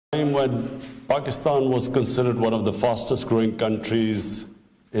time when Pakistan was considered one of the fastest growing countries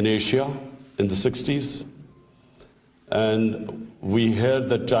in Asia in the 60s. And we heard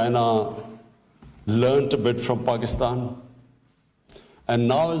that China learned a bit from Pakistan. And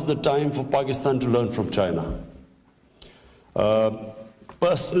now is the time for Pakistan to learn from China.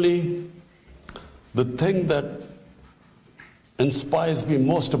 Personally, the thing that inspires me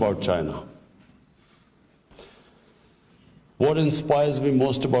most about China, what inspires me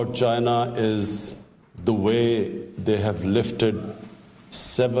most about China is the way they have lifted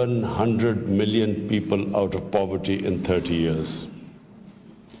 700 million people out of poverty in 30 years.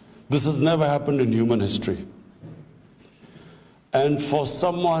 This has never happened in human history. And for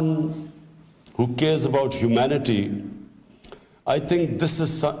someone who cares about humanity, I think this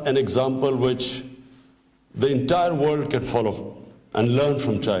is an example which the entire world can follow and learn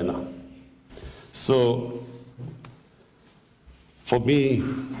from China. So, for me,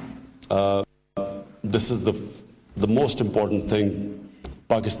 this is the most important thing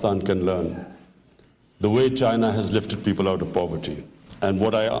Pakistan can learn, the way China has lifted people out of poverty. And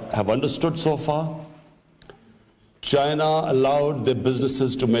what I have understood so far, China allowed their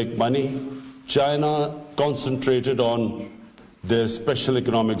businesses to make money. China concentrated on their special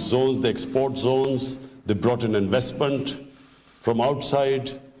economic zones, the export zones. They brought in investment from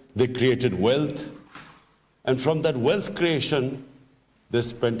outside. They created wealth. And from that wealth creation, they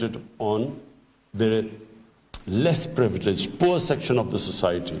spent it on the less privileged, poor section of the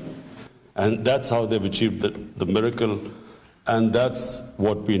society. And that's how they've achieved the miracle. And that's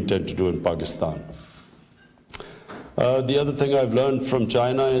what we intend to do in Pakistan. The other thing I've learned from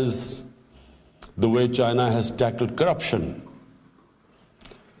China is the way China has tackled corruption.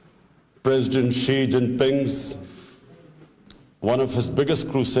 President Xi Jinping's, one of his biggest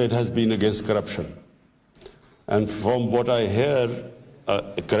crusade has been against corruption. And from what I hear,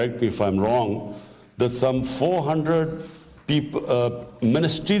 correct me if I'm wrong, that some 400 people,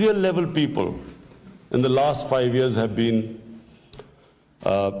 ministerial level people in the last 5 years have been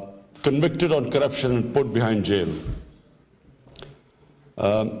convicted on corruption and put behind jail.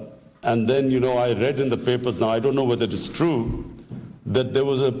 And then, I read in the papers, now I don't know whether it is true, that there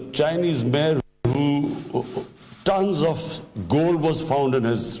was a Chinese mayor who tons of gold was found in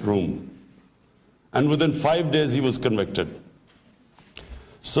his room. And within 5 days he was convicted.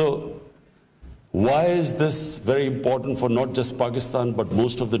 So, why is this very important for not just Pakistan, but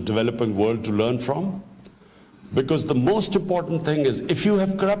most of the developing world to learn from? Because the most important thing is, if you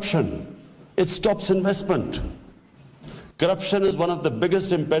have corruption, it stops investment. Corruption is one of the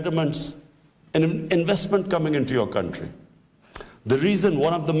biggest impediments in investment coming into your country.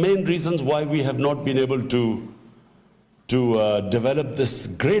 One of the main reasons why we have not been able to develop this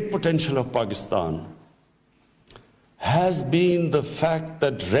great potential of Pakistan has been the fact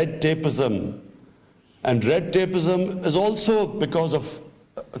that red tapeism, and red tapeism is also because of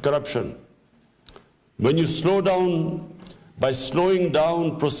corruption. When you slow down, by slowing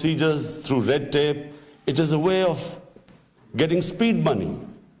down procedures through red tape, it is a way of getting speed money,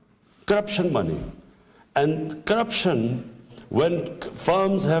 corruption money. And corruption, when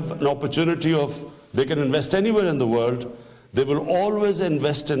firms have an opportunity of, they can invest anywhere in the world, they will always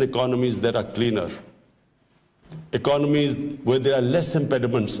invest in economies that are cleaner. Economies where there are less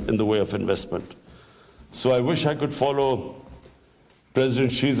impediments in the way of investment. So I wish I could follow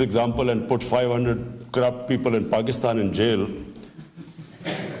President Xi's example and put 500 corrupt people in Pakistan in jail.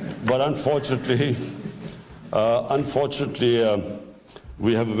 But unfortunately,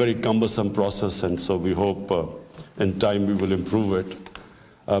 we have a very cumbersome process, and so we hope in time we will improve it.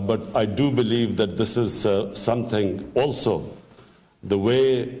 But I do believe that this is something also, the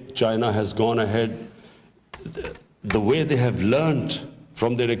way China has gone ahead, the way they have learned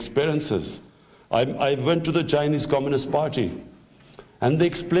from their experiences. I went to the Chinese Communist Party, and they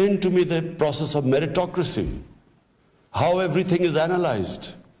explained to me the process of meritocracy, how everything is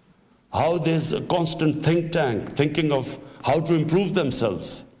analyzed, how there's a constant think tank thinking of how to improve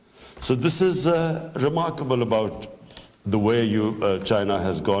themselves. So this is remarkable about the way China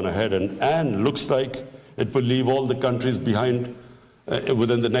has gone ahead, and looks like it will leave all the countries behind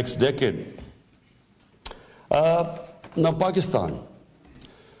within the next decade. Now, Pakistan.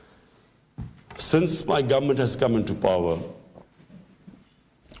 Since my government has come into power,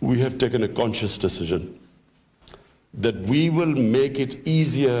 we have taken a conscious decision that we will make it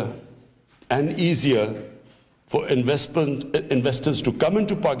easier and easier for investors to come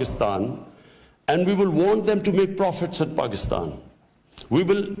into Pakistan, and we will want them to make profits in Pakistan. We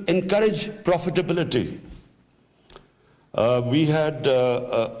will encourage profitability. We had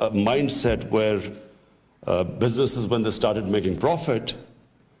a mindset where businesses, when they started making profit,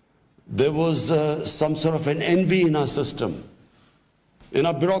 there was some sort of an envy in our system, in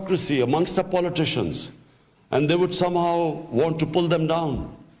our bureaucracy, amongst our politicians, and they would somehow want to pull them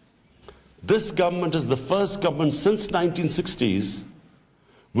down. This government is the first government since 1960s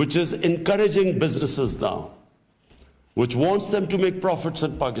which is encouraging businesses now, which wants them to make profits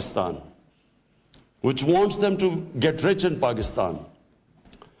in Pakistan, which wants them to get rich in Pakistan.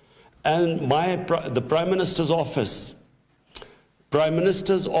 And the Prime Minister's office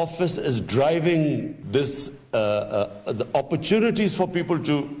is driving this, the opportunities for people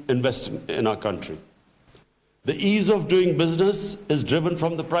to invest in our country. The ease of doing business is driven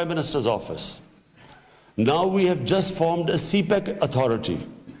from the Prime Minister's office. Now we have just formed a CPEC authority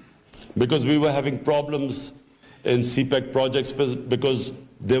because we were having problems in CPEC projects because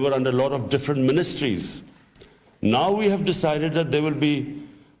they were under a lot of different ministries. Now we have decided that there will be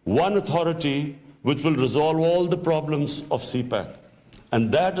one authority which will resolve all the problems of CPEC.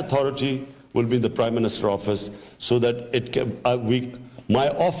 And that authority will be the Prime Minister's office, so that it can, my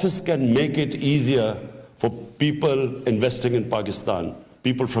office can make it easier for people investing in Pakistan,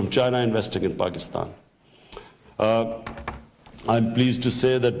 people from China investing in Pakistan. I'm pleased to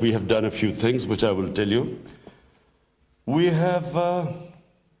say that we have done a few things which I will tell you. We have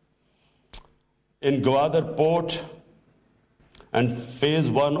in Gwadar Port and phase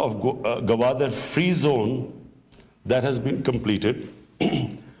 1 of Gwadar Free Zone, that has been completed.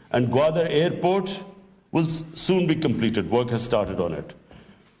 And Gwadar Airport will soon be completed. Work has started on it.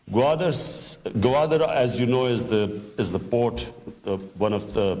 Gwadar, as you know, is the port, one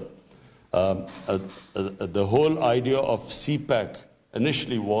of the whole idea of CPEC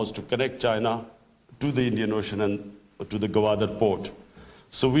initially was to connect China to the Indian Ocean and to the Gwadar port.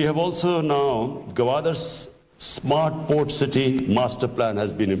 So we have also now, Gwadar's smart port city master plan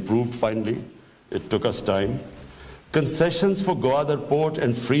has been improved finally. It took us time. Concessions for Gwadar port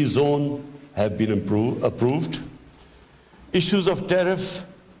and free zone have been approved. Issues of tariff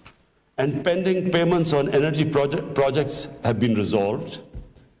and pending payments on energy projects have been resolved.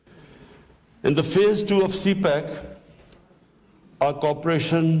 In the phase 2 of CPEC, our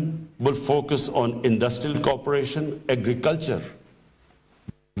cooperation will focus on industrial cooperation, agriculture.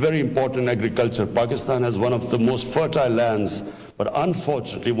 Very important agriculture. Pakistan has one of the most fertile lands, but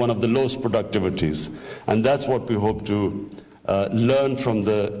unfortunately one of the lowest productivities. And that's what we hope to learn from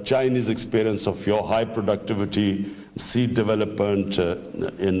the Chinese experience of your high productivity, seed development,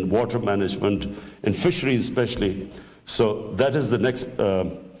 in water management, in fisheries especially. So that is the next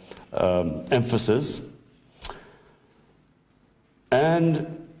emphasis.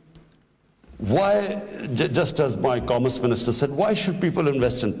 And why, just as my Commerce Minister said, why should people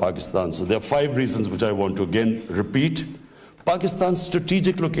invest in Pakistan? So there are 5 reasons which I want to again repeat. Pakistan's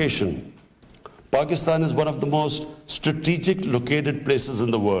strategic location. Pakistan is one of the most strategic located places in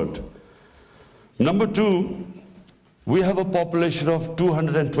the world. Number 2, we have a population of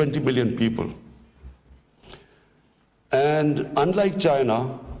 220 million people. And unlike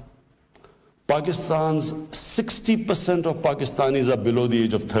China, Pakistan's 60% of Pakistanis are below the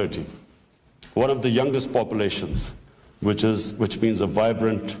age of 30. One of the youngest populations, which means a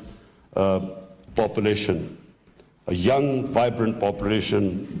vibrant population, a young, vibrant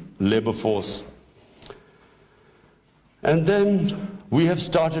population, labor force. And then we have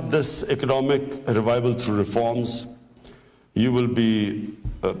started this economic revival through reforms. You will be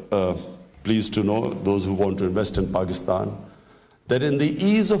pleased to know, those who want to invest in Pakistan, that in the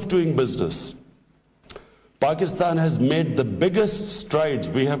ease of doing business, Pakistan has made the biggest strides.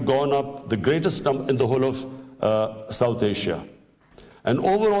 We have gone up the greatest number in the whole of South Asia. And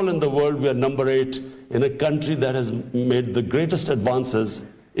overall in the world, we are number 8 in a country that has made the greatest advances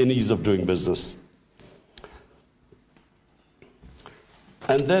in ease of doing business.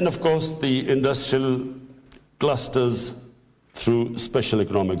 And then, of course, the industrial clusters through special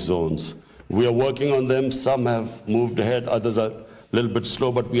economic zones. We are working on them. Some have moved ahead, others are a little bit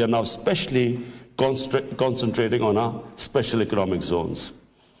slow, but we are now especially concentrating on our special economic zones.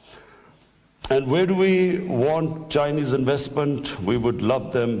 And where do we want Chinese investment? We would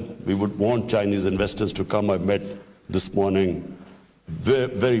love them. We would want Chinese investors to come. I've met this morning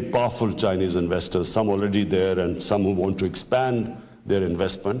very powerful Chinese investors, some already there and some who want to expand their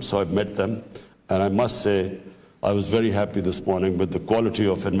investment. So I've met them. And I must say, I was very happy this morning with the quality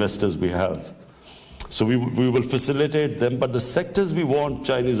of investors we have. So we will facilitate them. But the sectors we want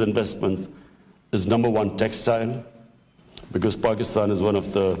Chinese investment is number 1, textile, because Pakistan is one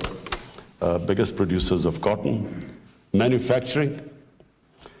of the biggest producers of cotton, manufacturing,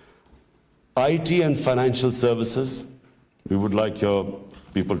 IT and financial services. We would like your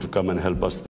people to come and help us.